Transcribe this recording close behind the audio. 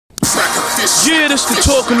Yeah, this the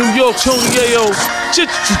talk of New York, Tony Yayo.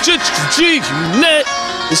 G, net.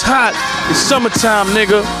 It's hot. It's summertime,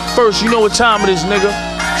 nigga. First, you know what time it is, nigga.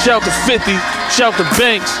 Shout to 50. Shout to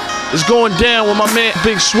Banks. It's going down with my man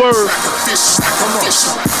Big Swirv. Come on.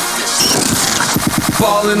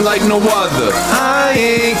 Ballin' like no other. I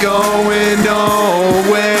ain't going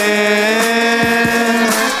nowhere.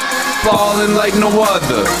 Ballin' like no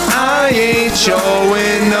other. I ain't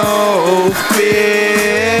showing no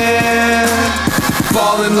fear.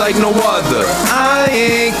 Ballin' like no other. I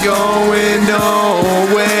ain't going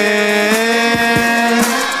nowhere.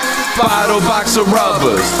 Bottle box of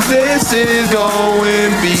rubbers. This is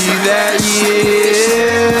going be that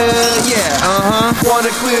year.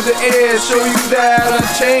 Wanna clear the air, show you that I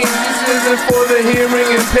changed. This isn't for the hearing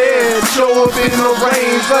impaired. Show up in the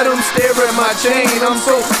range, let them stare at my chain. I'm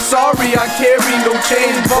so sorry I carry no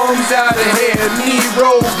chain. Bums out of hair, need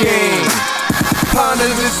road game. Ponder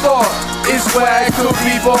this thought, it's where I could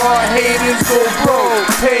be bar. Haters go broke,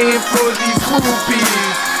 paying for these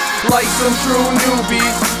groupies. Like some true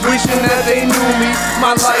newbies, wishing that they knew me.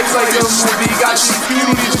 My life's like a movie, got these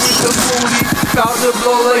beauties with the booty. About to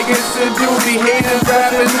blow like it's a doobie. Haters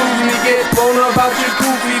rapping lose me, get blown about your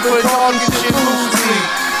goofy for talking shit loosely.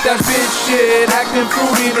 That bitch shit, acting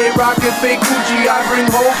fruity, they rockin' fake Gucci. I bring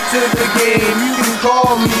hope to the game, you can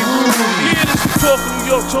call me Rudy. Yeah, this is the talk of New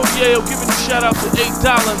York, Tony Yayo. Giving a shout out to $8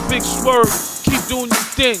 and Big Swirv. Keep doing your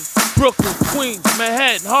thing. Brooklyn, Queens,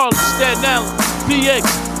 Manhattan, Harlem, Staten Island, PX.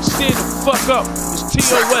 Stand the fuck up. It's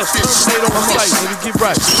TOS. Terminate on sight. Nigga, get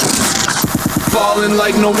right. Ballin'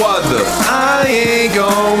 like no other. I ain't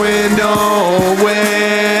going nowhere.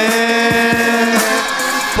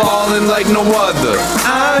 Ballin' like no other.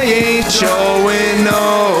 I ain't showing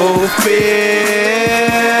no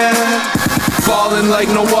fear. Ballin' like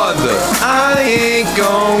no other. I ain't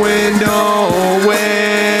going nowhere.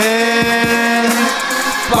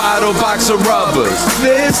 Bottle box of rubbers.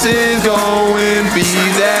 This is going be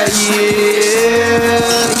that year.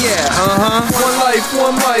 One life,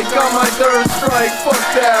 one mic, got my third strike. Fuck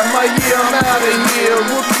that, my year, I'm out of here.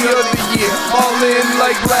 Rookie of the year, all in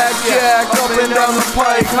like blackjack. Up and down the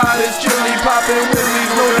pike, hot as chili, popping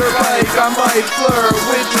willies, no dirt bike. I might flirt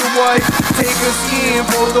with your wife, take a skiing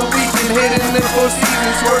for the weekend, hitting the Four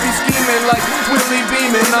Seasons, swervy scheming like Willie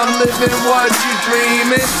Beeman. I'm living what you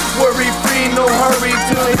dreaming, worry free, no hurry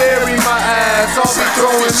to bury my ass. I'll be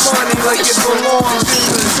throwing money like it belongs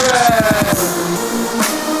in the trash.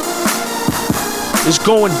 It's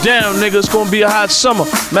going down, nigga. It's gonna be a hot summer.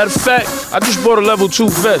 Matter of fact, I just bought a level 2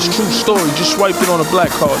 vest. True story. Just swiped it on a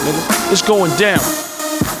black card, nigga. It's going down.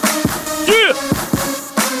 Yeah!